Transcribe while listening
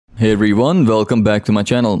Hey everyone, welcome back to my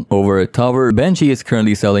channel. Over at Tower, Banshee is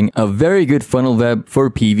currently selling a very good funnel web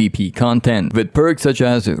for PvP content, with perks such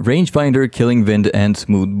as rangefinder, killing wind, and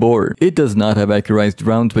smooth bore. It does not have accurized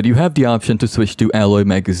rounds, but you have the option to switch to alloy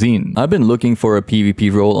magazine. I've been looking for a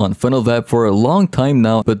PvP role on funnel web for a long time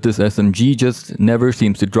now, but this SMG just never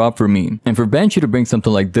seems to drop for me. And for Banshee to bring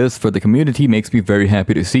something like this for the community makes me very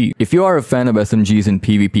happy to see. If you are a fan of SMGs in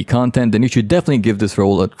PvP content, then you should definitely give this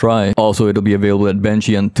role a try. Also, it'll be available at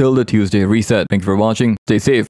Banshee until the Tuesday reset. Thank you for watching. Stay safe.